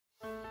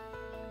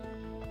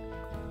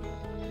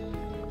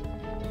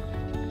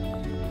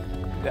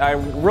I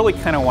really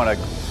kind of want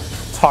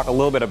to talk a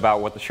little bit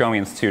about what the Show Me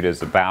Institute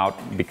is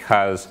about,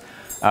 because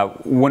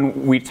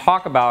when we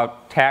talk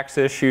about tax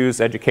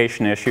issues,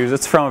 education issues,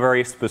 it's from a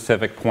very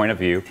specific point of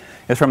view.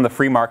 It's from the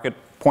free market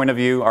point of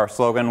view, our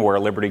slogan, where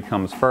liberty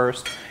comes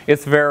first.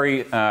 It's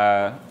very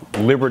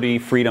liberty,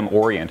 freedom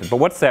oriented. But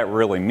what's that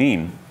really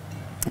mean?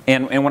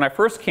 And when I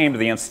first came to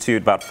the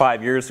Institute about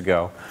 5 years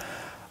ago,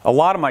 a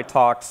lot of my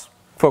talks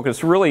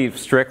focused really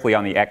strictly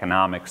on the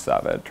economics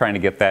of it, trying to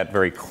get that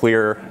very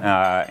clear.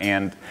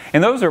 And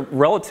those are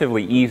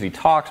relatively easy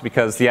talks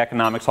because the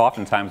economics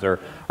oftentimes are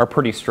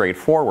pretty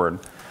straightforward.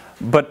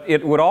 But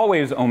it would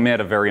always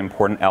omit a very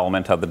important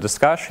element of the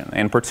discussion.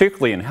 And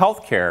particularly in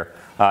healthcare,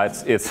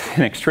 it's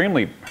an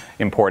extremely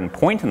important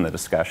point in the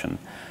discussion.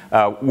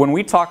 When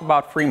we talk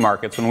about free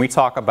markets, when we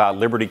talk about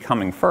liberty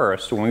coming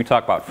first, when we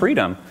talk about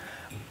freedom,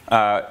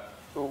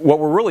 what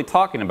we're really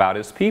talking about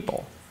is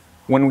people.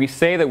 When we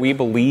say that we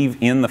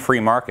believe in the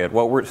free market,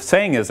 what we're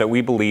saying is that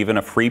we believe in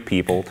a free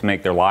people to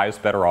make their lives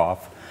better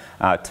off,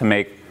 to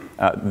make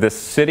this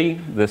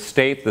city, this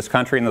state, this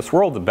country, and this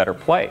world a better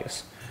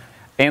place.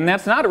 And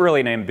that's not really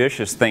an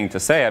ambitious thing to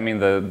say. I mean,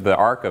 the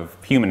arc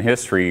of human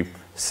history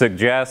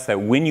suggests that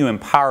when you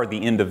empower the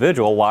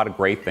individual, a lot of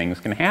great things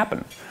can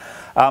happen.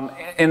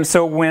 And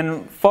so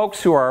when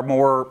folks who are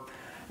more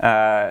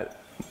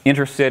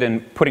interested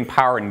in putting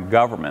power in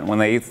government, when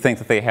they think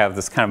that they have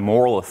this kind of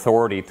moral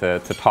authority to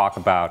talk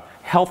about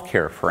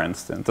healthcare, for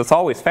instance, it's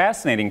always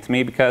fascinating to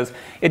me because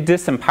it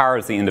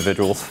disempowers the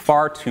individuals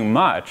far too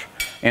much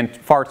and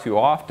far too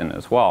often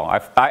as well.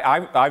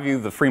 I view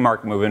the free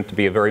market movement to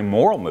be a very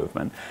moral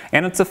movement,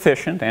 and it's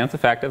efficient and it's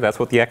effective. That's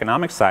what the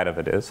economic side of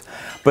it is.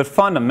 But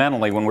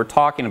fundamentally, when we're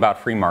talking about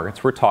free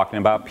markets, we're talking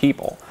about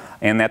people,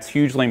 and that's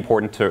hugely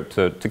important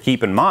to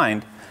keep in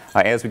mind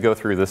as we go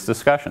through this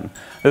discussion.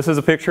 This is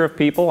a picture of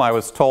people. I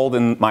was told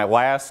in my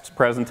last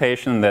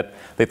presentation that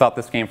they thought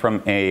this came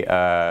from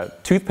a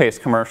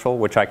toothpaste commercial,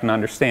 which I can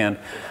understand.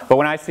 But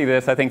when I see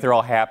this, I think they're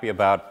all happy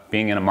about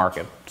being in a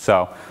market.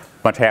 So,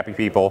 a bunch of happy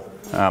people,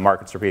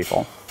 markets are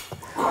people.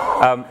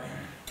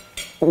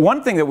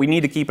 One thing that we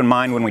need to keep in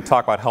mind when we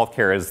talk about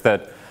healthcare is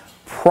that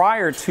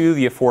prior to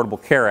the Affordable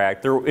Care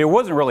Act, it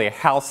wasn't really a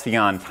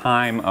halcyon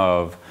time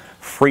of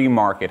free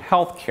market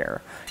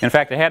healthcare. In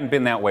fact, it hadn't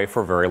been that way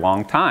for a very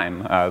long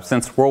time.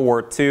 Since World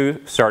War II,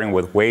 starting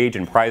with wage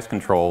and price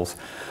controls,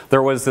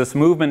 there was this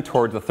movement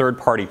towards a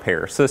third-party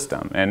payer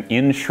system, an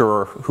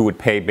insurer who would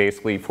pay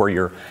basically for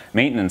your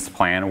maintenance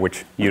plan,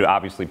 which you'd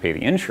obviously pay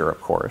the insurer,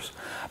 of course,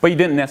 but you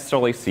didn't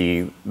necessarily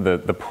see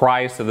the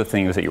price of the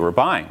things that you were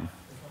buying.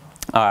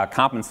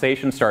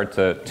 Compensation started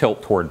to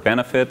tilt toward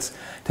benefits.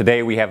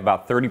 Today we have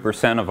about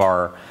 30% of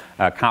our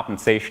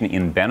compensation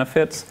in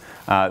benefits.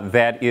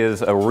 That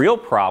is a real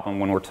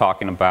problem when we're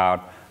talking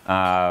about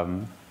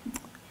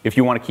if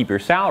you want to keep your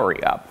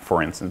salary up,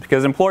 for instance,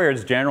 because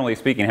employers, generally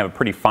speaking, have a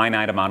pretty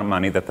finite amount of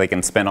money that they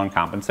can spend on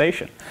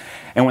compensation.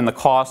 And when the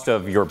cost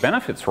of your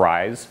benefits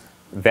rise,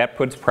 that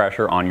puts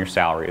pressure on your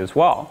salary as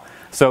well.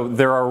 So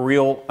there are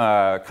real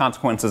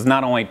consequences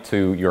not only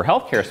to your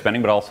healthcare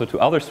spending, but also to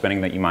other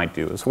spending that you might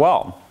do as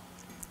well.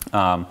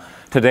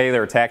 Today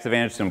there are tax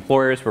advantages to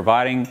employers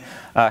providing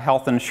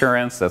health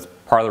insurance. That's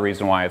part of the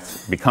reason why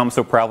it's become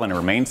so prevalent and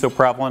remains so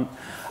prevalent.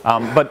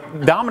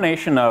 But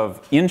domination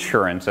of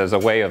insurance as a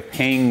way of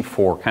paying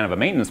for kind of a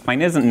maintenance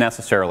plan isn't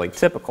necessarily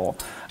typical.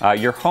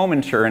 Your home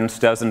insurance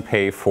doesn't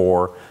pay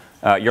for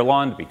your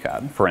lawn to be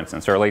cut, for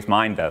instance, or at least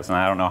mine does, and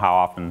I don't know how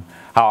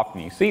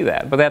often you see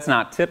that, but that's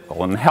not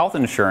typical. And health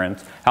insurance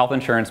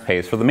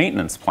pays for the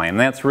maintenance plan, and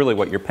that's really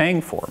what you're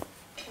paying for.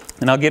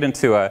 And I'll get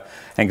into an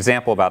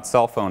example about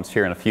cell phones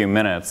here in a few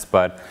minutes,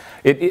 but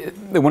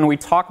when we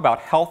talk about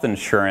health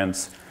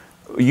insurance,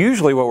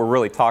 usually what we're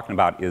really talking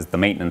about is the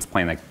maintenance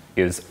plan that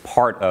is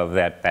part of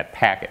that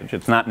package.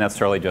 It's not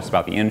necessarily just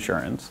about the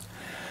insurance.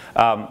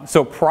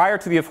 So prior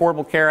to the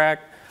Affordable Care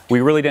Act, we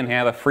really didn't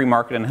have a free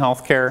market in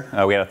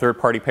healthcare. We had a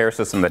third-party payer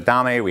system that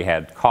dominated. We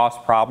had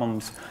cost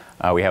problems.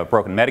 We have a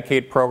broken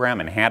Medicaid program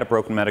and had a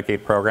broken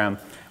Medicaid program.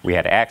 We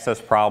had access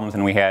problems,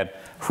 and we had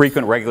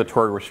frequent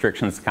regulatory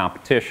restrictions to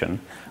competition,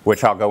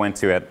 which I'll go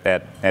into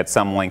at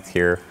some length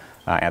here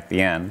at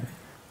the end.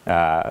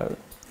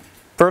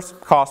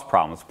 First, cost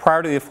problems.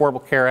 Prior to the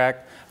Affordable Care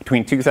Act,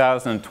 between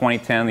 2000 and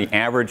 2010, the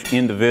average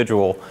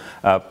individual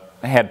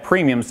had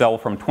premiums double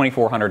from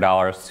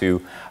 $2,400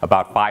 to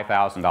about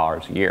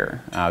 $5,000 a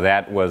year.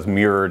 That was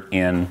mirrored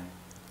in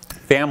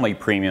family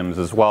premiums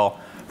as well,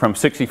 from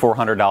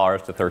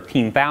 $6,400 to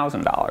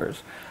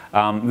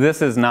 $13,000.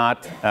 This is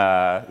not.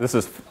 This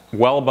is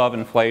well above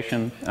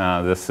inflation.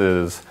 This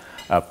is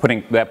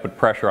put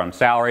pressure on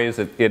salaries.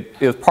 It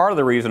is part of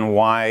the reason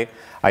why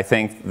I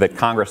think that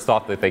Congress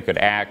thought that they could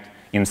act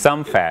in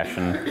some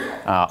fashion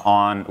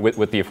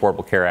with the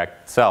Affordable Care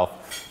Act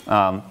itself.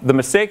 The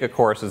mistake, of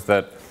course, is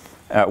that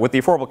with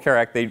the Affordable Care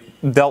Act, they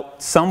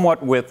dealt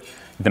somewhat with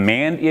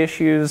demand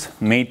issues,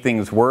 made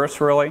things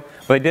worse, really,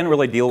 but they didn't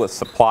really deal with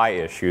supply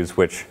issues,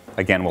 which,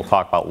 again, we'll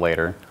talk about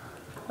later.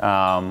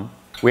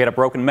 We had a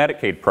broken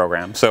Medicaid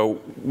program. So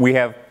we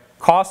have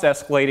cost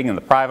escalating in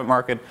the private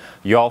market.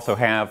 You also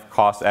have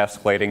costs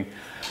escalating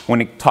when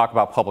you talk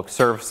about public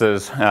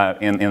services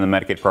in the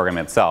Medicaid program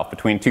itself.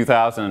 Between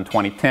 2000 and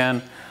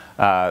 2010,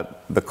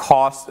 the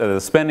cost, the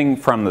spending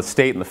from the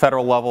state and the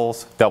federal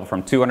levels doubled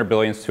from $200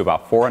 billion to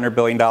about $400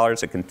 billion.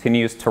 It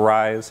continues to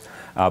rise.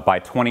 By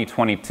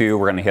 2022,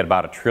 we're going to hit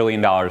about $1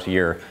 trillion a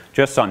year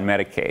just on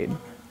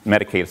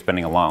Medicaid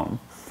spending alone.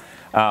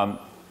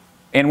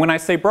 And when I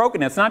say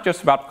broken, it's not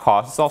just about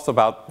cost, it's also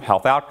about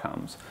health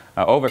outcomes.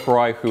 Avik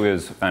Roy, who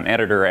is an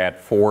editor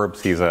at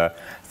Forbes, he's a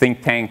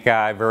think tank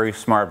guy, very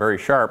smart, very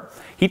sharp,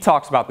 he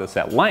talks about this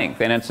at length.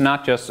 And it's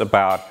not just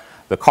about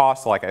the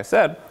cost, like I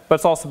said, but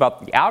it's also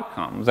about the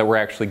outcomes that we're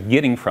actually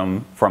getting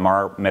from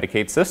our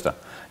Medicaid system.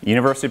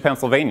 University of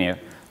Pennsylvania,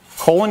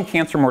 colon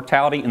cancer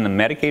mortality in the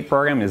Medicaid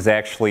program is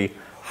actually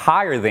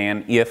higher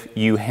than if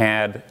you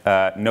had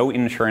no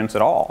insurance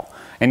at all.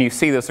 And you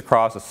see this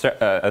across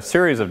a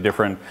series of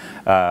different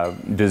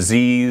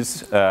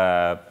diseases,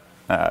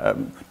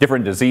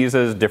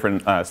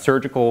 different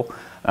surgical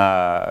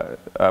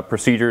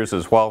procedures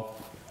as well.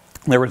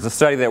 There was a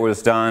study that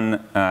was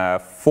done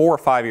 4 or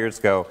 5 years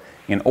ago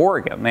in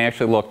Oregon. They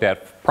actually looked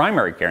at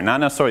primary care, not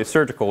necessarily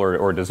surgical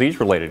or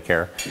disease-related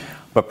care,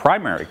 but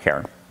primary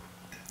care.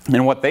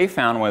 And what they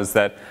found was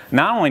that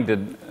not only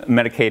did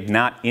Medicaid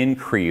not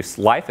increase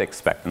life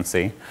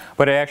expectancy,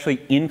 but it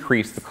actually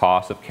increased the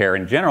cost of care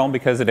in general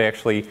because it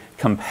actually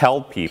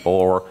compelled people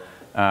or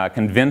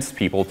convinced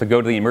people to go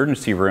to the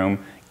emergency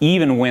room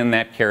even when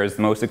that care is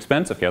the most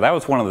expensive care. That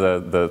was one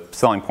of the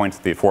selling points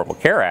of the Affordable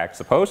Care Act,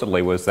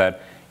 supposedly, was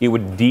that it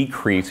would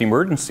decrease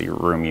emergency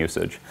room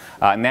usage.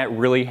 And that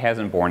really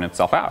hasn't borne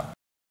itself out.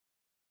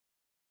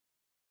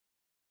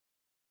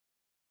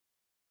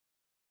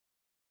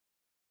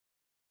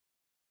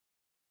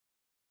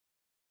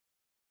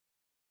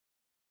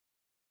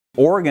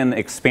 Oregon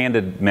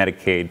expanded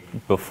Medicaid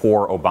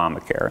before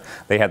Obamacare.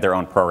 They had their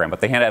own program, but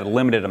they had a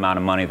limited amount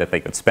of money that they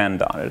could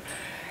spend on it.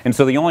 And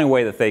so the only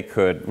way that they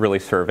could really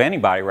serve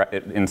anybody,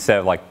 instead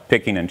of like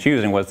picking and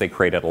choosing, was they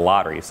created a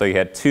lottery. So you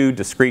had 2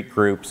 discrete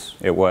groups.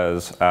 It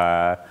was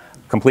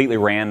completely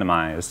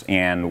randomized.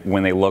 And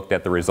when they looked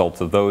at the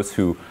results of those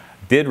who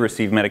did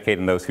receive Medicaid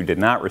and those who did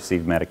not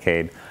receive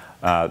Medicaid,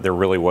 there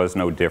really was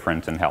no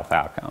difference in health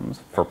outcomes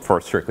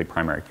for strictly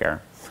primary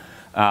care.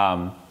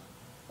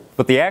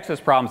 But the access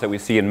problems that we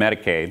see in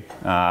Medicaid,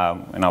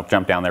 and I'll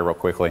jump down there real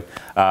quickly,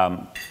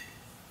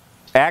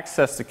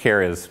 access to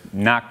care is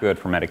not good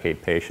for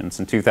Medicaid patients.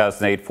 In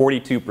 2008,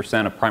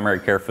 42% of primary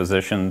care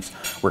physicians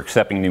were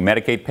accepting new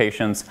Medicaid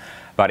patients.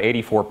 About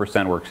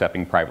 84% were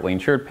accepting privately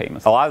insured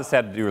payments. A lot of this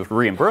had to do with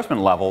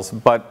reimbursement levels,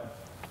 but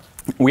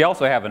we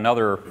also have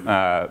another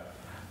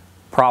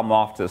problem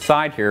off to the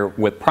side here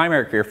with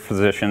primary care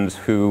physicians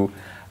who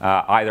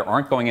either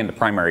aren't going into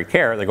primary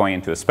care, they're going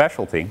into a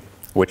specialty,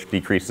 which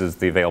decreases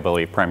the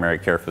availability of primary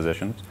care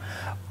physicians.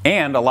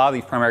 And a lot of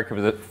these primary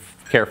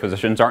care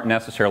physicians aren't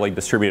necessarily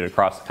distributed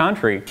across the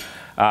country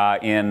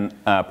in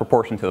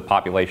proportion to the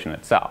population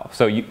itself.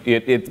 So it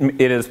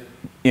is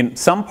in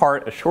some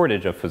part a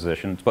shortage of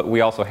physicians, but we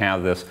also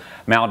have this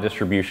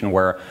maldistribution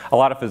where a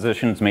lot of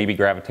physicians may be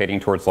gravitating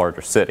towards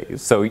larger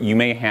cities. So you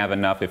may have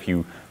enough if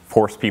you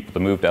force people to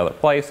move to other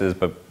places,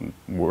 but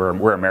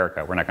we're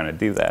America, we're not going to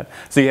do that.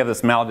 So you have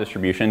this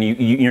maldistribution.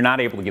 You're not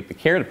able to get the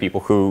care to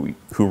people who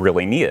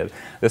really need it.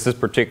 This is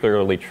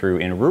particularly true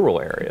in rural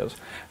areas.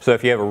 So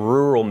if you have a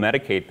rural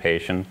Medicaid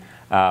patient,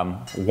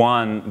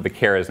 one, the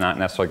care is not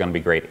necessarily going to be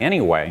great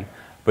anyway,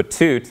 but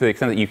 2, to the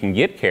extent that you can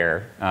get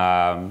care,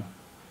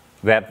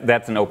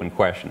 that's an open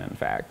question, in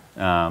fact.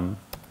 And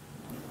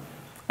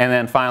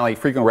then finally,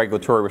 frequent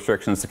regulatory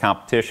restrictions to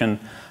competition.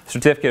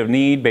 Certificate of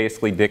need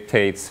basically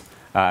dictates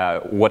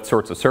what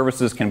sorts of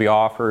services can be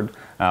offered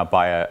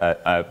by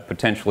a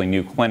potentially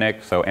new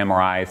clinic. So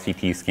MRI,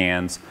 CT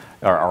scans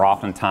are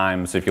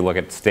oftentimes, if you look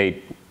at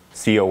state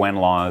CON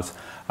laws,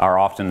 are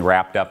often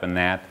wrapped up in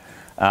that.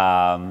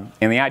 And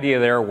the idea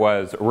there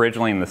was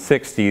originally in the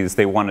 60s,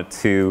 they wanted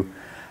to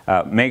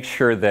make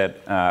sure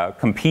that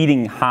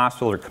competing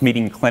hospitals or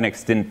competing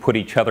clinics didn't put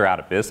each other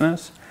out of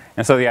business.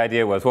 And so the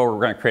idea was, well,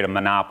 we're going to create a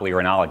monopoly or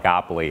an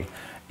oligopoly,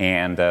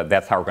 and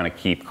that's how we're going to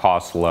keep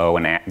costs low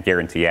and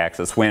guarantee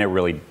access, when it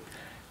really,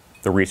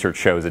 the research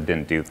shows it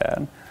didn't do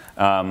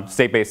that.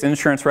 State-based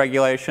insurance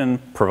regulation,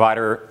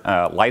 provider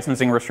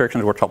licensing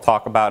restrictions, which I'll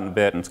talk about in a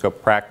bit, and scope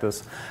of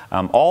practice.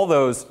 All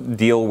those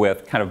deal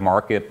with kind of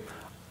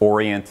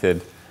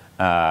market-oriented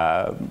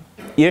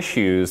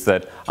issues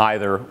that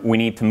either we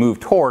need to move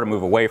toward or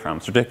move away from.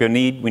 Certificate of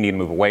need, we need to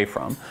move away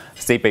from.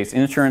 State-based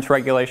insurance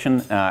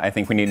regulation, I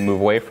think we need to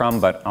move away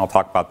from, but I'll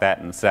talk about that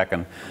in a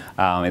second.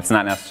 It's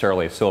not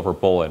necessarily a silver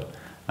bullet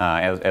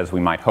as we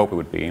might hope it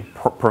would be.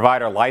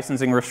 Provider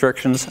licensing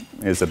restrictions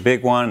is a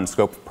big one, and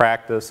scope of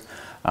practice.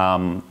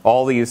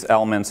 All these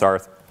elements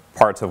are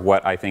parts of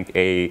what I think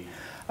a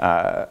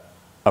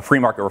free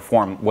market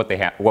reform, what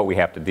we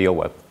have to deal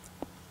with.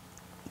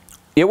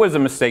 It was a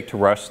mistake to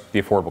rush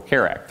the Affordable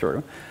Care Act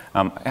through.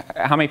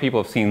 How many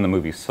people have seen the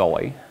movie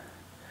Sully?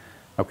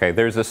 Okay,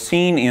 there's a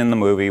scene in the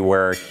movie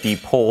where he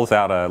pulls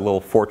out a little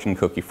fortune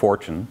cookie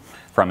fortune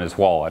from his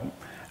wallet.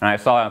 And I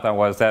saw that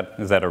and thought,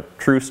 is that a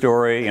true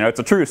story? You know, it's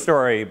a true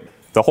story,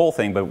 the whole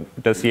thing,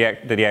 but did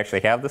he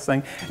actually have this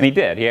thing? And he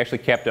did. He actually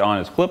kept it on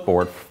his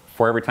clipboard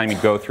for every time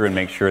he'd go through and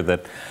make sure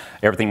that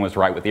everything was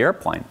right with the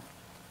airplane.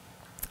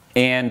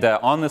 And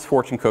on this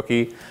fortune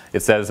cookie, it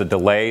says a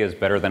delay is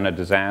better than a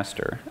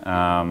disaster.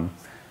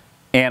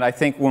 And I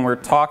think when we're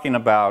talking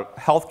about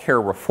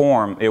healthcare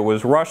reform, it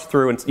was rushed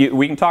through, and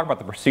we can talk about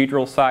the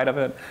procedural side of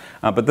it,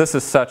 but this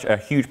is such a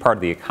huge part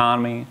of the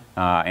economy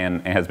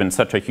and has been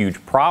such a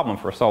huge problem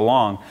for so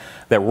long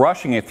that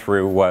rushing it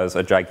through was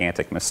a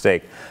gigantic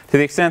mistake. To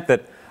the extent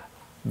that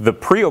the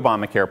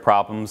pre-Obamacare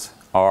problems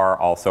are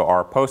also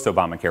our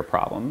post-Obamacare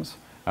problems.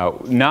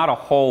 Not a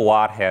whole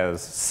lot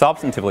has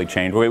substantively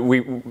changed.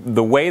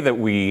 The way that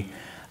we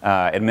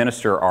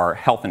administer our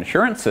health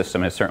insurance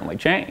system has certainly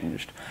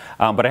changed,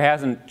 but it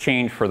hasn't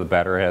changed for the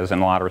better. It has, in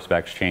a lot of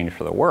respects, changed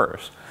for the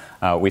worse.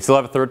 We still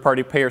have a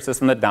third-party payer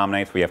system that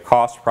dominates. We have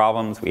cost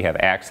problems. We have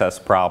access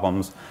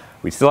problems.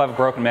 We still have a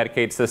broken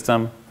Medicaid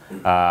system,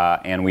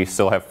 and we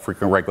still have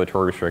frequent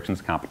regulatory restrictions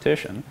and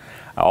competition.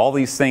 All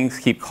these things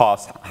keep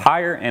costs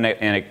higher, and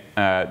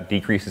it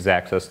decreases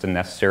access to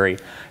necessary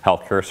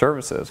healthcare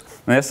services.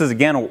 And this is,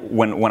 again,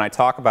 when I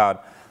talk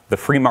about the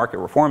free market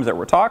reforms that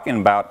we're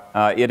talking about,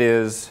 it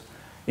is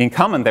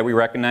incumbent that we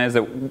recognize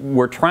that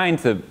we're trying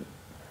to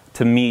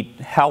meet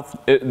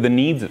the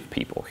needs of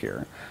people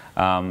here.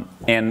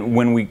 And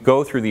when we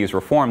go through these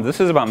reforms, this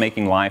is about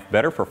making life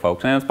better for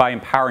folks, and it's by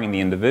empowering the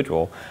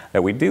individual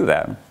that we do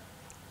that.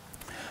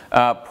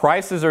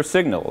 Prices are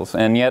signals,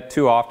 and yet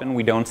too often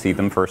we don't see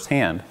them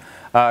firsthand.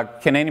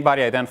 Can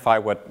anybody identify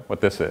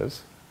what this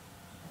is?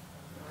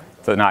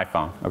 It's an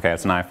iPhone. Okay,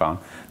 it's an iPhone.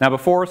 Now,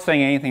 before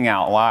saying anything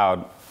out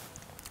loud,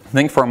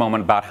 think for a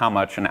moment about how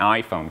much an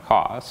iPhone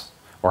costs,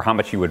 or how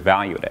much you would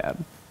value it at.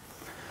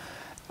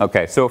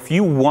 Okay, so if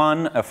you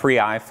won a free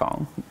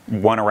iPhone,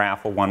 won a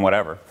raffle, won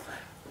whatever,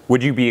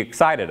 would you be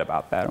excited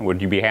about that?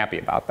 Would you be happy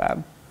about that?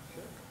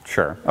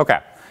 Sure. Okay.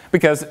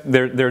 Because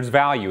there's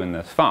value in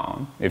this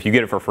phone. If you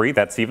get it for free,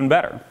 that's even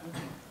better.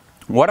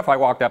 What if I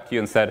walked up to you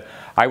and said,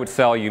 I would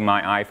sell you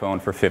my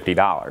iPhone for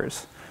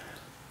 $50?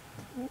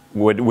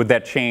 Would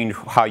that change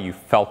how you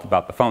felt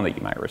about the phone that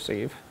you might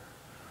receive?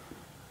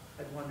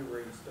 I'd wonder where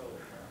you stole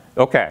it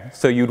from. Okay,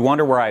 so you'd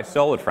wonder where I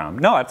stole it from.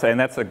 No,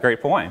 that's a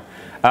great point.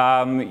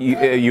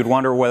 You'd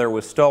wonder whether it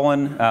was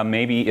stolen.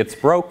 Maybe it's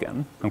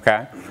broken.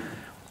 Okay.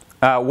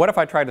 What if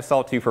I tried to sell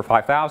it to you for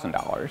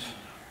 $5,000?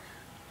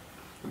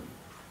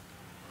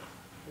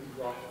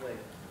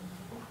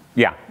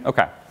 Yeah,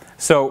 okay.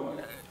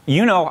 So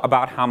you know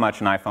about how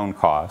much an iPhone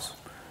costs,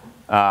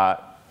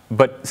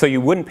 so you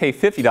wouldn't pay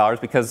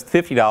 $50 because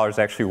 $50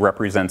 actually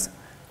represents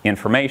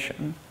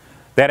information.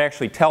 That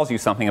actually tells you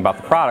something about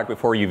the product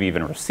before you've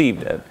even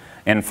received it.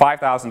 And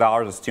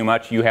 $5,000 is too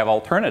much. You have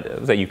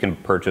alternatives that you can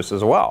purchase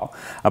as well.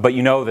 But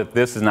you know that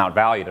this is not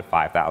valued at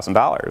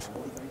 $5,000.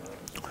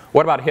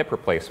 What about hip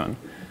replacement?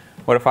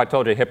 What if I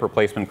told you hip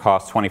replacement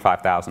costs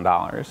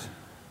 $25,000?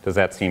 Does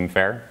that seem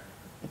fair?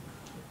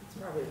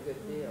 It's probably a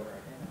good deal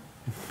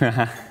right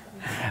now.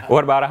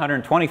 What about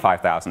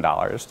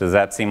 $125,000? Does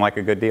that seem like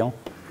a good deal?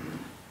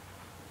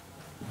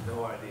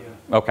 No idea.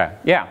 Okay,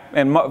 yeah,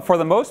 and for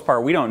the most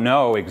part, we don't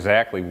know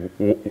exactly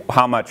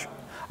how much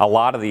a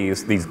lot of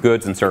these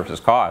goods and services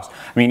cost.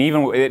 I mean,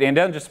 it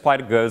doesn't just apply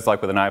to goods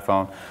like with an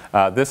iPhone.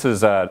 This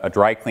is a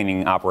dry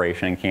cleaning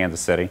operation in Kansas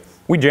City.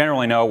 We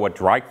generally know what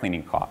dry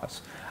cleaning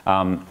costs.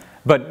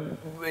 But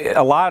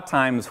a lot of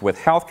times with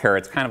healthcare,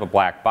 it's kind of a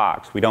black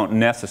box. We don't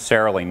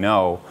necessarily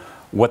know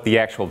what the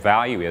actual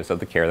value is of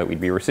the care that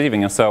we'd be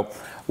receiving. And so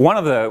one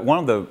of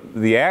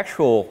the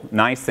actual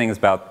nice things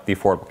about the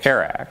Affordable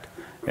Care Act,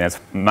 and it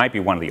might be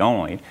one of the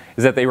only,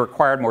 is that they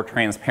required more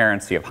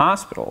transparency of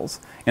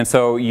hospitals. And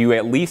so you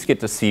at least get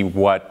to see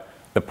what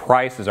the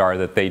prices are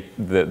that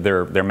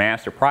their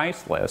master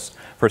price list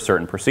for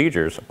certain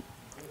procedures.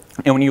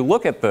 And when you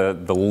look at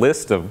the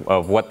list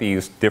of what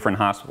these different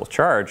hospitals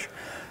charge,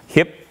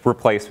 hip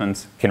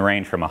replacements can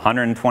range from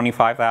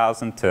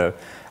 $125,000 to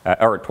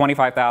or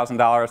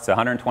 $25,000 to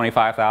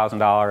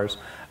 $125,000,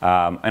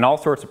 and all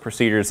sorts of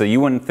procedures that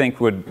you wouldn't think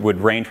would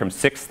range from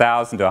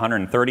 $6,000 to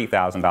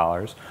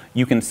 $130,000.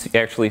 You can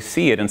actually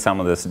see it in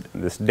some of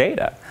this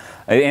data,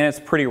 and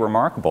it's pretty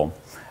remarkable.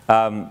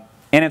 And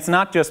it's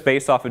not just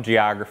based off of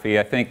geography.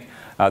 I think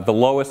the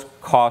lowest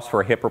cost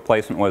for a hip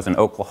replacement was in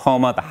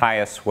Oklahoma. The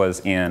highest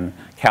was in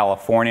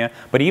California.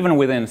 But even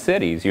within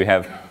cities, you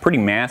have pretty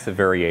massive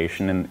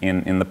variation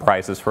in the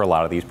prices for a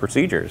lot of these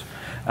procedures.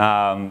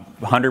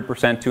 100%, 200%,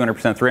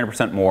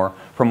 300% more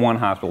from one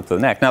hospital to the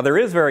next. Now, there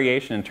is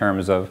variation in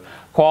terms of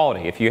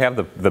quality. If you have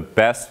the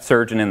best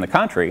surgeon in the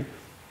country,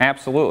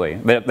 absolutely,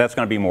 that's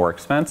going to be more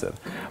expensive.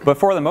 But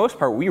for the most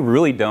part, we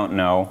really don't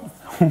know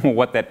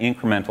what that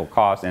incremental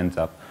cost ends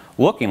up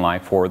looking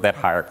like for that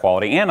higher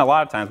quality. And a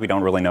lot of times we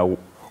don't really know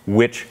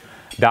which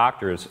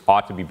doctors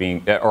ought to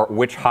be or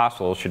which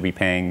hospitals should be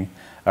paying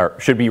or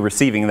should be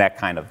receiving that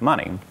kind of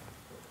money.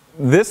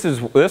 this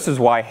is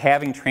why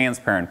having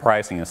transparent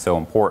pricing is so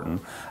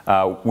important.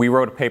 We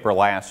wrote a paper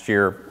last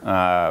year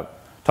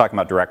talking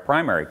about direct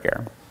primary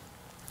care.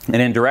 And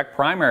in direct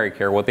primary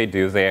care, what they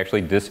do is they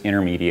actually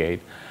disintermediate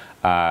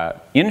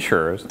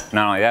insurers.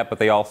 Not only that, but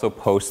they also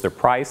post their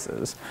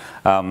prices.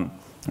 And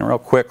real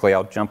quickly,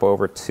 I'll jump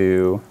over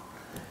to,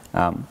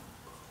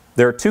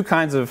 there are two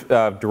kinds of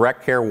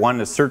direct care. One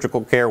is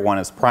surgical care, one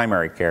is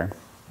primary care.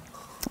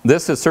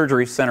 This is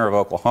Surgery Center of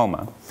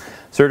Oklahoma.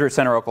 Surgery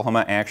Center of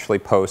Oklahoma actually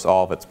posts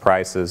all of its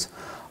prices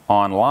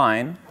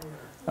online.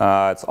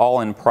 It's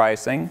all in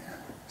pricing.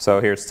 So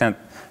here's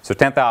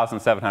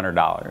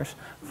 $10,700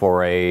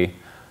 for a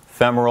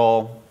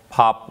femoral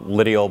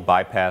popliteal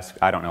bypass.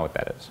 I don't know what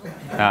that is.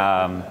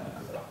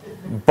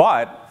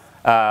 But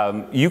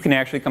you can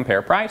actually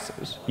compare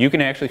prices. You can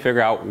actually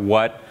figure out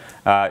what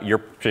your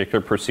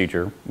particular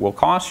procedure will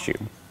cost you.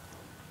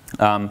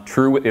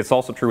 It's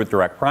also true with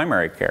direct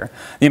primary care.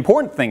 The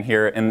important thing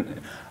here,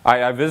 and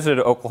I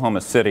visited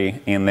Oklahoma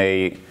City, and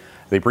they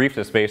briefed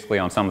us basically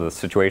on some of the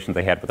situations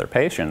they had with their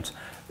patients.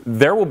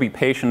 There will be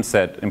patients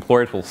that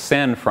employers will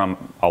send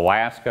from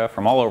Alaska,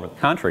 from all over the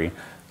country,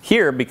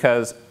 here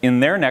because in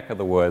their neck of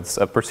the woods,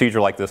 a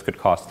procedure like this could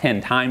cost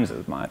 10 times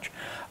as much.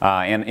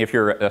 And if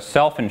you're a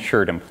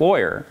self-insured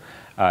employer,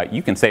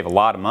 you can save a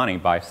lot of money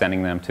by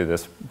sending them to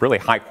this really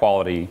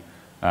high-quality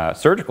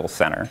surgical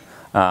center.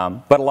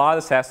 But a lot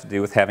of this has to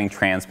do with having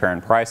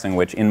transparent pricing,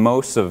 which in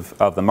most of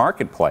the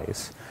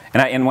marketplace,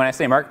 and when I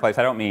say marketplace,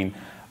 I don't mean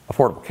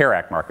Affordable Care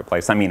Act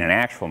marketplace, I mean an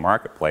actual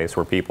marketplace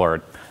where people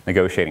are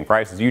negotiating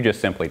prices. You just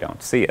simply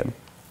don't see it.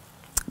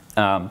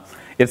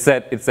 It's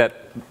that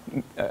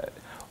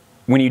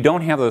when you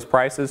don't have those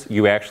prices,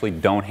 you actually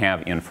don't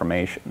have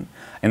information.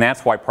 And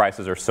that's why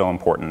prices are so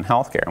important in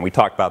healthcare. And we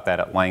talked about that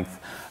at length.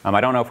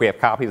 I don't know if we have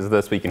copies of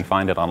this, but you can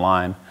find it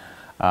online.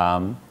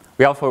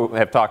 We also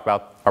have talked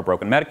about our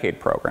broken Medicaid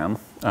program.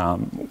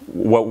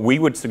 What we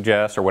would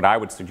suggest, or what I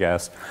would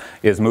suggest,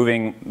 is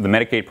moving the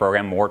Medicaid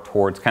program more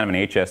towards kind of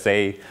an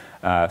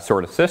HSA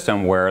sort of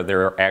system where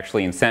there are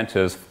actually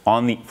incentives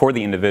for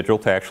the individual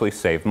to actually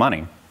save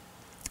money.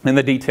 And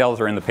the details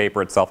are in the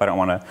paper itself. I don't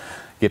want to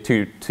get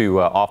too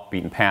off the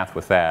beaten path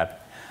with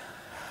that.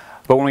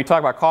 But when we talk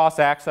about cost,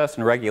 access,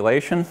 and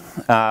regulation,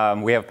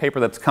 we have a paper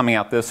that's coming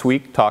out this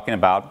week talking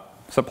about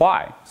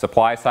supply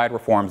side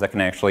reforms that can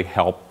actually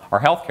help our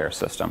healthcare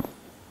system.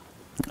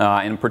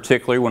 And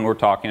particularly when we're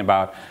talking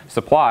about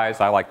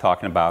supplies, I like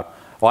talking about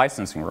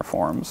licensing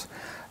reforms.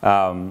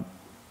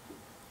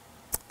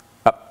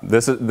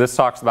 This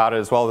talks about it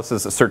as well. This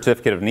is a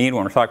certificate of need.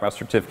 When we're talking about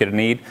certificate of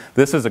need,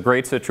 this is a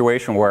great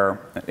situation where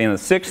in the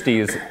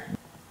 60s,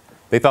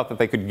 they thought that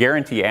they could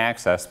guarantee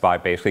access by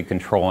basically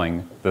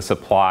controlling the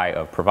supply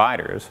of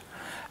providers,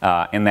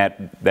 and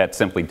that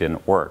simply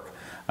didn't work.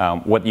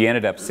 What you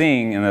ended up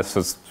seeing, and this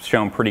was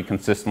shown pretty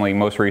consistently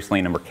most recently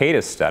in a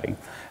Mercatus study,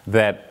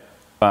 that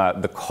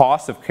the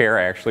cost of care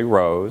actually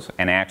rose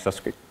and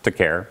access to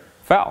care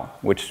fell,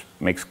 which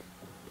makes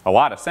a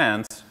lot of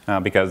sense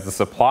because the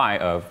supply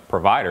of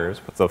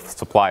providers, the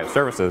supply of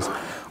services,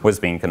 was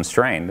being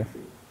constrained.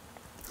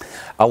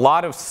 A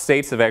lot of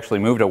states have actually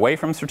moved away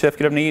from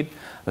certificate of need.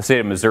 The state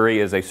of Missouri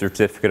is a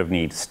certificate of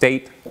need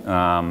state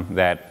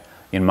that,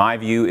 in my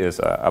view, is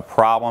a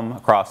problem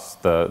across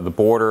the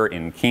border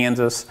in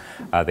Kansas.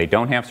 They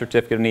don't have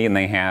certificate of need, and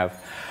they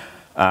have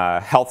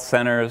health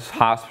centers,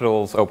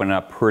 hospitals open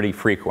up pretty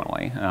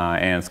frequently,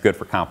 and it's good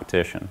for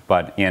competition.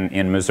 But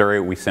in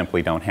Missouri, we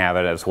simply don't have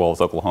it, as well as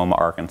Oklahoma,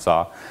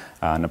 Arkansas,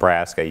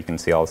 Nebraska. You can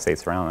see all the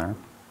states around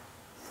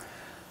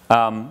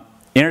there.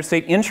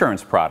 Interstate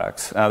insurance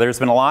products. There's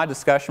been a lot of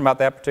discussion about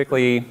that,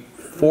 particularly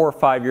 4 or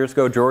 5 years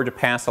ago. Georgia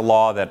passed a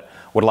law that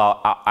would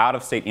allow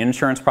out-of-state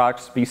insurance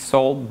products to be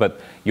sold, but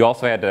you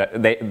also had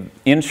to,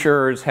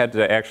 insurers had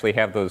to actually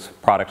have those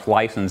products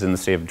licensed in the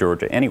state of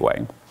Georgia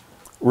anyway.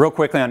 Real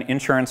quickly on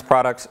insurance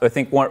products, I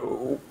think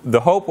the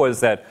hope was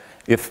that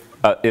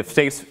if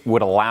states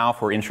would allow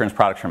for insurance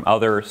products from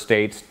other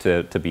states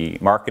to be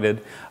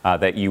marketed,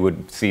 that you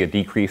would see a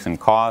decrease in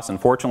costs.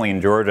 Unfortunately,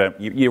 in Georgia,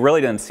 you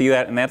really didn't see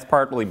that, and that's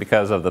partly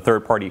because of the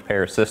third-party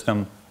payer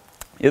system.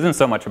 It isn't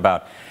so much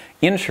about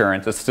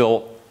insurance, it's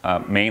still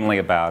mainly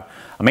about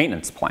a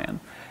maintenance plan.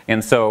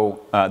 And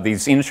so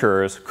these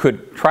insurers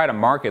could try to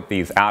market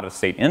these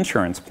out-of-state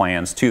insurance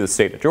plans to the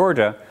state of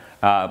Georgia,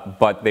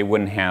 but they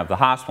wouldn't have the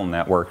hospital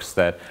networks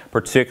that,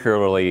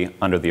 particularly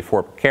under the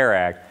Affordable Care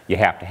Act, you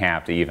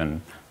have to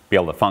even be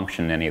able to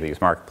function in any of these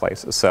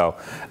marketplaces. So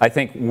I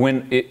think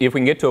if we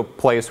can get to a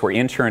place where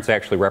insurance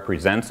actually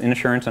represents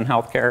insurance in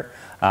healthcare,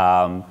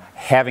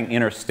 having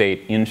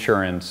interstate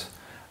insurance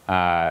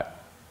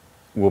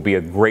will be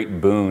a great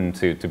boon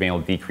to being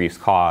able to decrease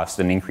costs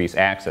and increase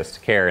access to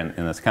care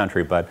in this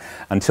country. But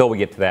until we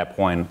get to that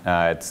point,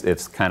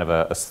 it's kind of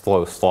a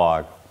slow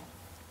slog.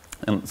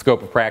 And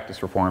scope of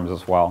practice reforms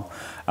as well.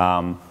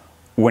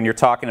 When you're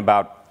talking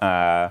about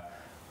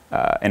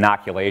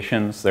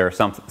inoculations, there are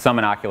some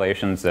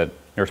inoculations that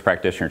nurse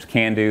practitioners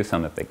can do,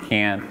 some that they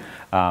can't.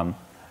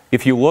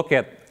 If you look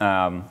at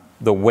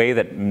the way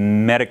that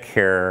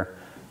Medicare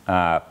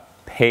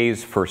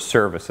pays for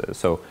services,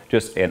 so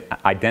just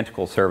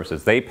identical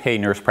services. They pay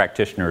nurse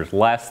practitioners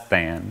less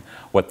than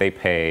what they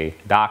pay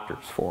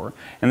doctors for.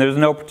 And there's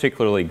no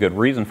particularly good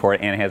reason for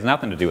it, and it has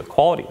nothing to do with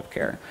quality of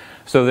care.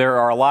 So there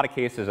are a lot of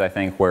cases, I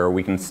think, where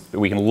we can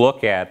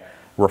look at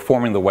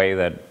reforming the way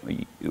that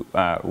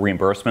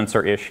reimbursements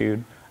are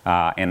issued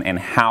and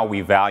how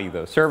we value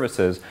those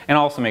services, and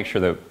also make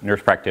sure that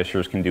nurse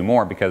practitioners can do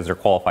more because they're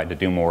qualified to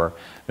do more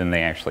than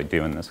they actually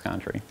do in this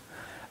country.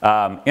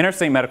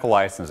 Interstate medical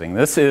licensing.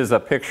 This is a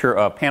picture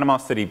of Panama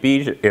City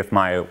Beach. If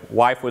my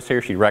wife was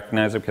here, she'd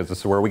recognize it because this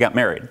is where we got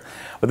married.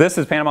 But this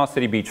is Panama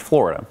City Beach,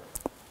 Florida.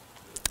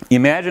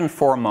 Imagine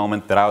for a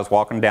moment that I was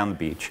walking down the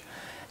beach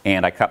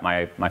and I cut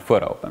my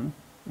foot open,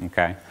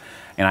 okay?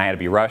 And I had to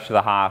be rushed to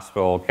the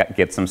hospital,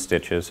 get some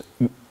stitches.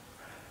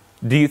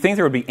 Do you think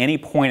there would be any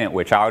point at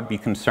which I would be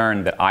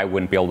concerned that I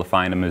wouldn't be able to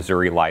find a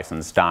Missouri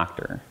licensed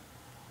doctor?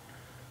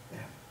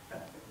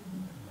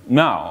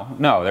 No,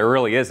 there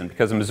really isn't,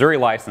 because a Missouri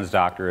licensed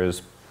doctor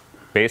is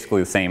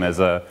basically the same as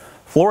a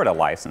Florida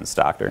licensed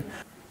doctor.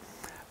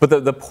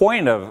 But the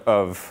point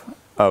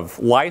of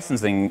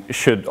licensing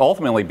should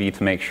ultimately be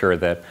to make sure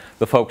that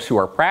the folks who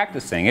are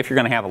practicing, if you're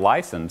going to have a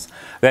license,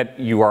 that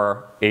you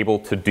are able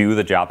to do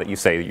the job that you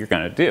say that you're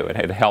going to do.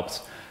 It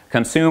helps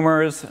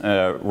consumers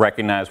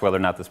recognize whether or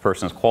not this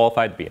person is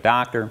qualified to be a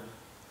doctor,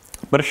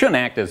 but it shouldn't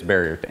act as a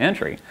barrier to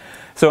entry.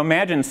 So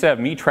imagine instead of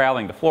me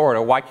traveling to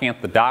Florida, why can't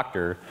the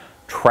doctor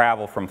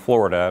travel from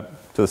Florida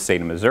to the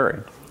state of Missouri?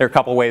 There are a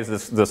couple of ways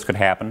this could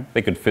happen.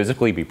 They could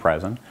physically be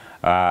present.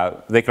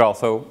 They could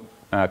also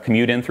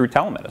commute in through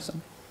telemedicine.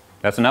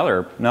 That's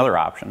another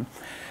option.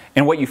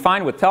 And what you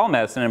find with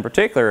telemedicine in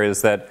particular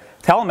is that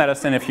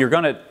telemedicine, if you're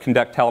going to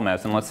conduct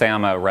telemedicine, let's say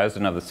I'm a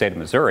resident of the state of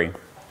Missouri,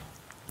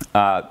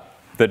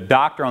 the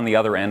doctor on the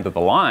other end of the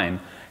line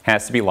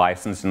has to be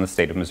licensed in the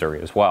state of Missouri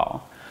as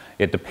well.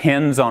 It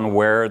depends on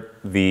where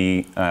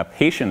the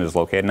patient is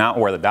located, not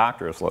where the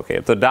doctor is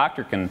located. The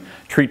doctor can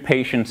treat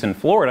patients in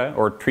Florida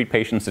or treat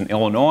patients in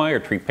Illinois or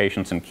treat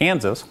patients in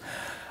Kansas,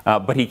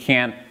 but he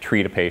can't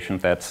treat a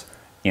patient that's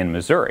in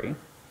Missouri.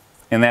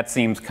 And that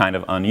seems kind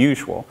of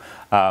unusual.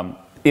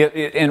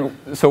 And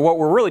so what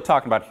we're really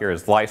talking about here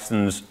is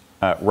license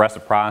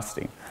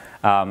reciprocity.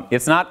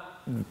 It's not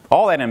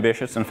all that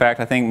ambitious. In fact,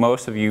 I think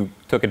most of you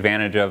took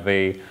advantage of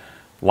a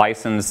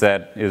license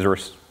that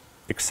is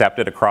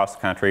accepted across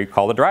the country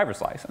called a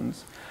driver's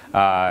license.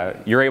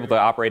 You're able to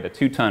operate a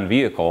 2-ton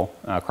vehicle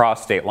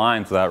across state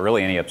lines without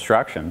really any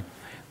obstruction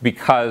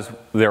because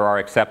there are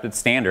accepted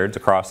standards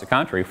across the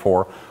country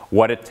for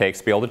what it takes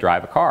to be able to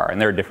drive a car.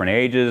 And there are different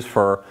ages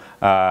for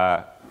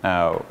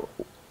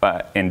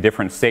in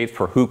different states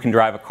for who can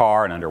drive a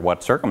car and under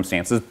what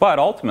circumstances, but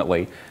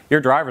ultimately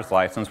your driver's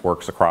license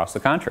works across the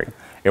country.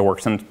 It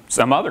works in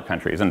some other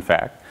countries, in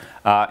fact.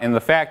 And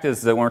the fact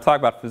is that when we're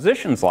talking about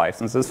physicians'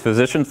 licenses,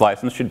 physicians'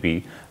 license should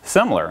be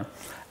similar.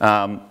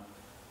 A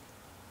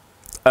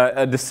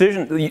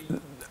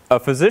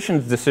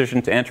physician's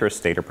decision to enter a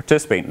state or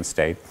participate in a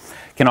state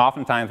can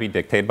oftentimes be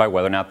dictated by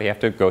whether or not they have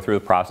to go through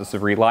the process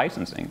of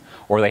relicensing,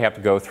 or they have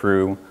to go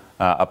through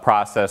a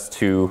process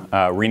to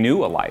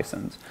renew a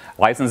license.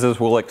 Licenses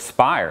will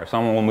expire.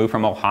 Someone will move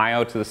from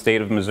Ohio to the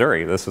state of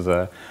Missouri. This is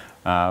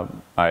I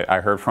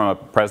heard from a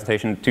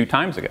presentation 2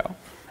 times ago.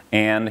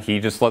 And he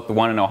just let the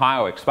one in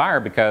Ohio expire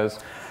because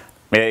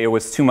it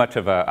was too much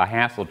of a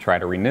hassle to try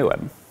to renew it.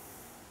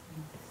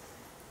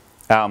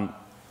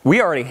 We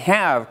already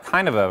have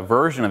kind of a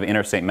version of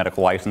interstate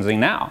medical licensing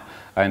now.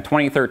 In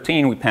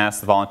 2013, we passed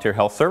the Volunteer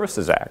Health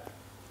Services Act.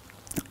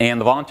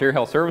 And the Volunteer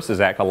Health Services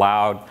Act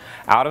allowed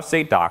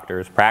out-of-state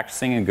doctors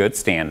practicing in good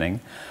standing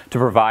to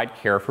provide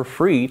care for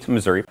free to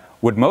Missouri.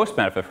 Would most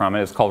benefit from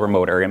it is called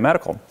remote area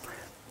medical.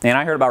 And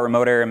I heard about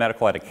remote area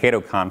medical at a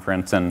Cato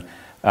conference, and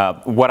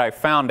what I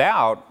found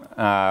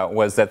out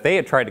was that they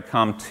had tried to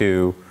come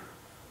to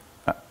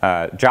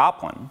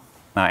Joplin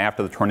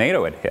after the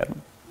tornado had hit.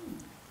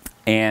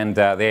 And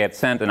they had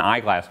sent an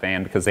eyeglass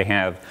van because they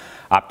have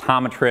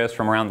optometrists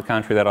from around the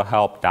country that'll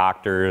help,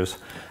 doctors,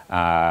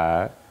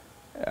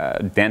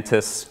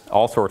 dentists,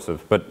 all sorts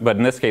of, but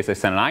in this case they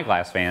sent an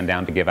eyeglass van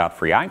down to give out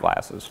free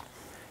eyeglasses.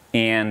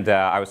 And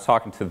I was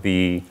talking to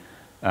the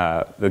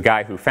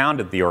guy who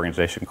founded the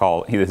organization,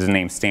 his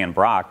name's Stan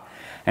Brock,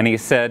 and he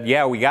said,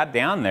 yeah, we got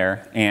down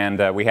there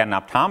and we had an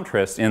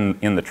optometrist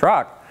in the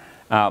truck,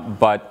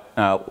 but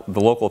the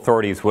local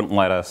authorities wouldn't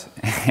let us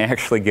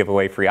actually give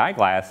away free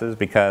eyeglasses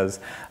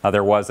because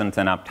there wasn't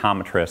an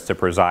optometrist to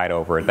preside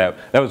over it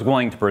that was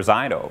willing to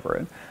preside over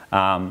it.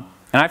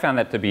 And I found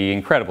that to be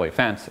incredibly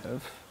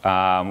offensive.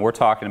 We're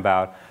talking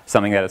about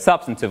something that is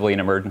substantively an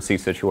emergency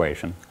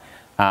situation.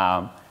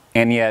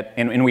 And yet,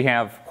 and we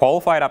have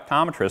qualified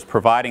optometrists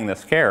providing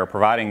this care,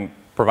 providing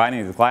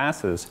these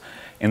glasses,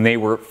 and they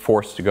were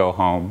forced to go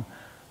home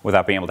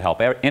without being able to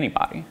help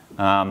anybody.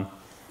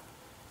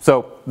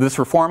 So this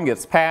reform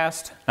gets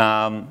passed.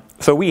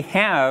 So we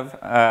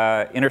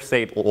have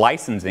interstate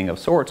licensing of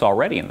sorts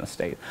already in the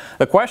state.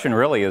 The question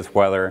really is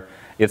whether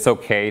it's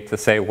okay to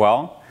say,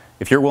 well,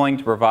 If you're willing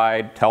to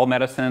provide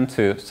telemedicine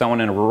to someone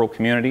in a rural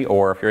community,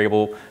 or if you're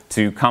able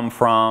to come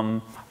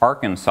from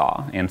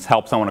Arkansas and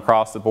help someone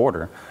across the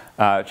border,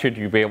 should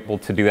you be able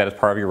to do that as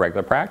part of your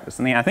regular practice?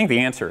 And I think the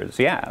answer is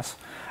yes.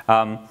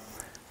 And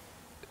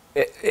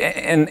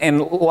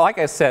like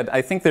I said,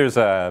 I think there's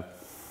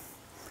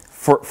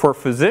for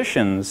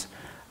physicians,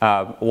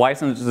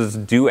 licenses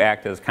do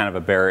act as kind of a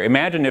barrier.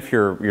 Imagine if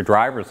your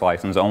driver's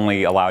license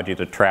only allowed you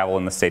to travel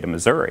in the state of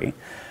Missouri.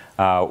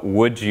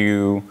 Would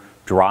you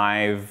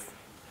drive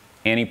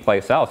any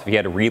place else if you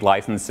had to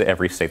re-license to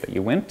every state that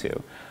you went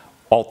to?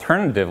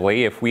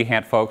 Alternatively, if we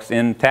had folks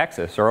in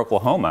Texas or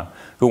Oklahoma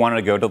who wanted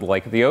to go to the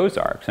Lake of the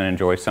Ozarks and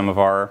enjoy some of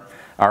our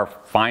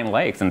fine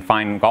lakes and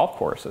fine golf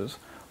courses,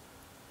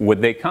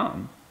 would they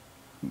come?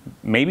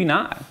 Maybe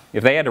not.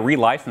 If they had to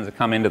re-license to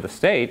come into the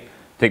state,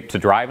 to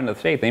drive into the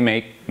state, they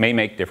may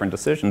make different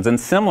decisions. And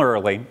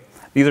similarly,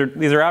 these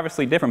are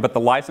obviously different, but the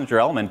licensure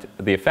element,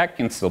 the effect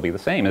can still be the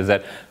same, is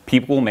that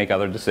people will make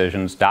other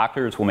decisions,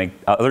 doctors will make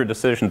other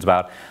decisions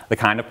about the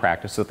kind of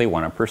practice that they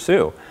want to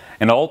pursue.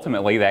 And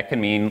ultimately, that can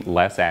mean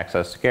less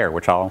access to care,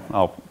 which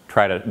I'll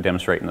try to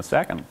demonstrate in a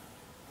second.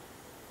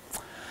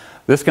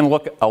 This can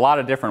look a lot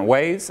of different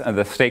ways.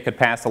 The state could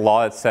pass a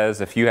law that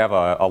says if you have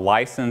a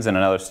license in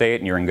another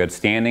state and you're in good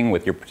standing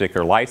with your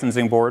particular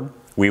licensing board,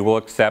 we will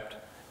accept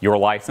your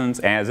license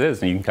as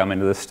is and you can come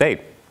into the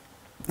state.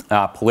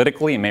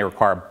 Politically, it may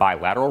require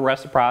bilateral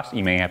reciprocity.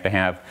 You may have to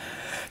have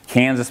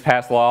Kansas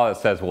pass a law that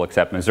says we'll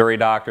accept Missouri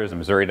doctors, and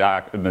Missouri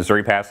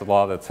pass a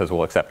law that says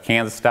we'll accept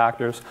Kansas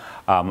doctors.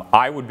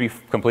 I would be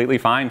completely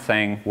fine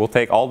saying we'll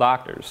take all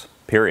doctors,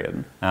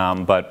 period.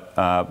 But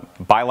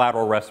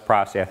bilateral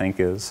reciprocity, I think,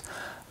 is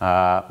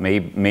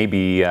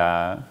maybe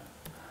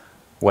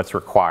what's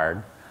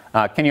required.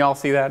 Can you all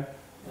see that?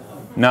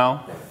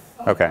 No?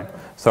 Okay.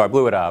 So I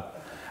blew it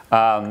up.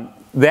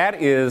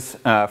 That is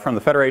from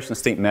the Federation of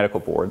State Medical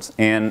Boards,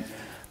 and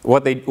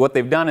what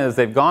they've done is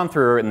they've gone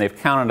through and they've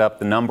counted up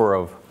the number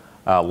of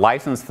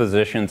licensed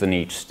physicians in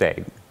each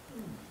state.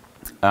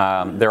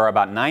 There are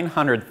about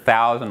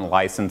 900,000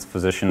 licensed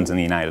physicians in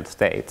the United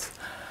States.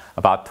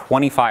 About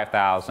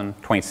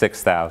 25,000,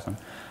 26,000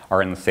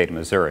 are in the state of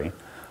Missouri,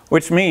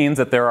 which means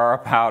that there are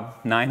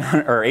about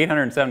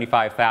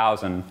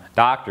 875,000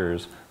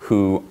 doctors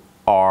who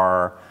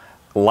are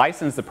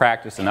licensed to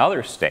practice in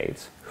other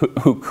states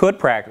who could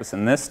practice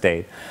in this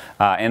state,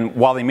 and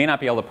while they may not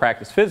be able to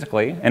practice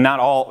physically, and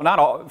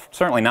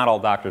certainly not all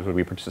doctors would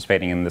be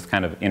participating in this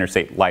kind of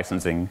interstate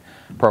licensing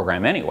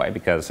program anyway,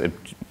 because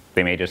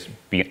they may just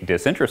be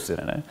disinterested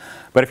in it.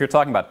 But if you're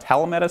talking about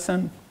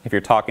telemedicine, if you're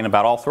talking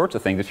about all sorts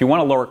of things, if you want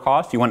to lower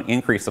cost, you want to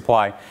increase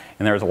supply,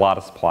 and there's a lot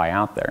of supply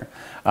out there.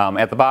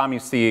 At the bottom you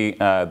see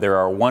there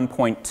are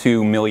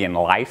 1.2 million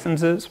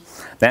licenses.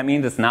 That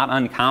means it's not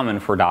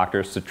uncommon for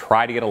doctors to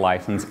try to get a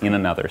license in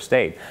another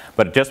state.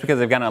 But just because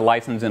they've gotten a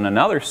license in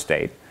another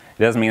state, it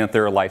doesn't mean that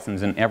they're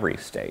licensed in every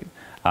state.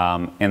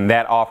 And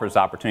that offers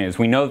opportunities.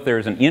 We know that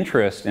there's an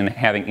interest in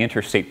having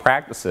interstate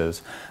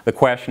practices. The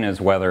question is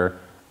whether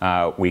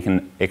we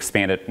can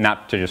expand it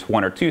not to just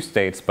 1 or 2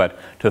 states, but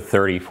to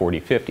 30, 40,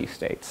 50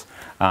 states.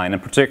 And then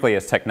particularly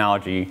as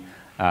technology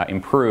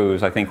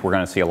improves, I think we're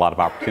going to see a lot of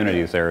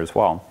opportunities there as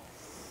well.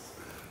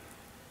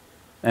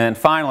 And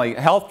finally,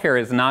 healthcare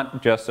is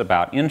not just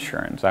about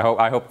insurance.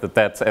 I hope that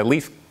that's at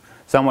least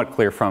somewhat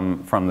clear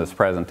from this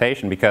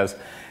presentation, because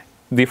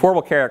the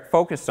Affordable Care Act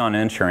focused on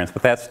insurance,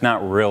 but that's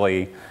not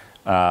really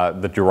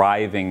the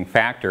driving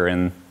factor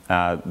in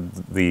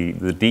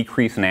the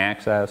decrease in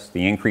access,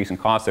 the increase in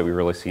costs that we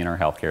really see in our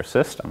healthcare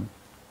system.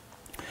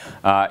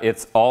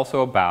 It's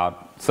also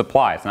about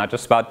supply. It's not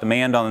just about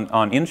demand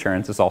on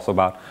insurance, it's also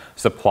about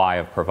supply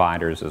of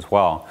providers as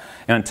well.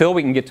 And until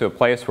we can get to a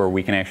place where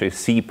we can actually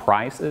see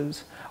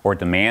prices or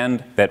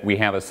demand that we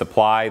have a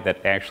supply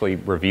that actually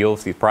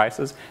reveals these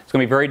prices, it's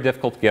going to be very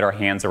difficult to get our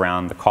hands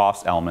around the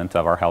cost element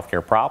of our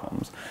healthcare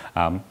problems.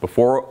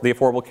 Before the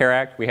Affordable Care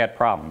Act, we had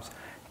problems.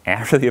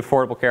 After the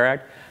Affordable Care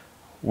Act,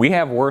 we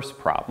have worse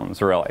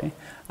problems, really.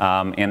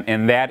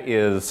 And that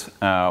is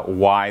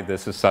why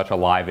this is such a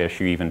live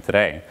issue even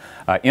today.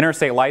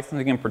 Interstate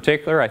licensing in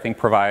particular, I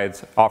think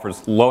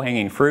offers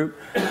low-hanging fruit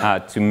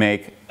to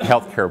make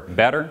healthcare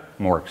better,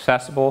 more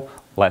accessible,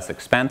 less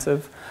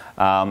expensive.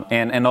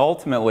 And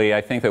ultimately, I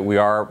think that we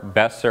are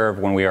best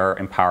served when we are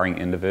empowering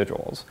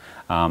individuals.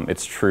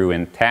 It's true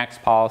in tax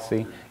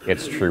policy,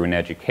 it's true in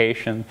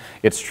education,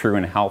 it's true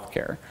in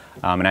healthcare.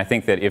 And I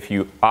think that if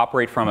you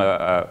operate from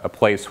a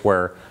place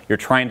where you're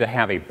trying to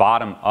have a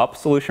bottom-up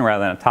solution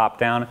rather than a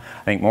top-down,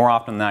 I think more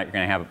often than not you're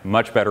going to have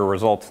much better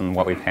results than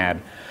what we've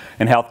had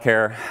in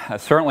healthcare,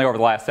 certainly over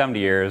the last 70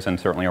 years and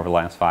certainly over the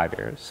last 5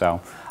 years. So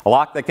a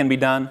lot that can be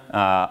done,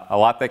 a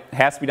lot that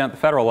has to be done at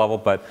the federal level,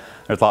 but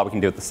there's a lot we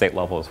can do at the state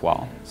level as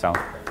well. So.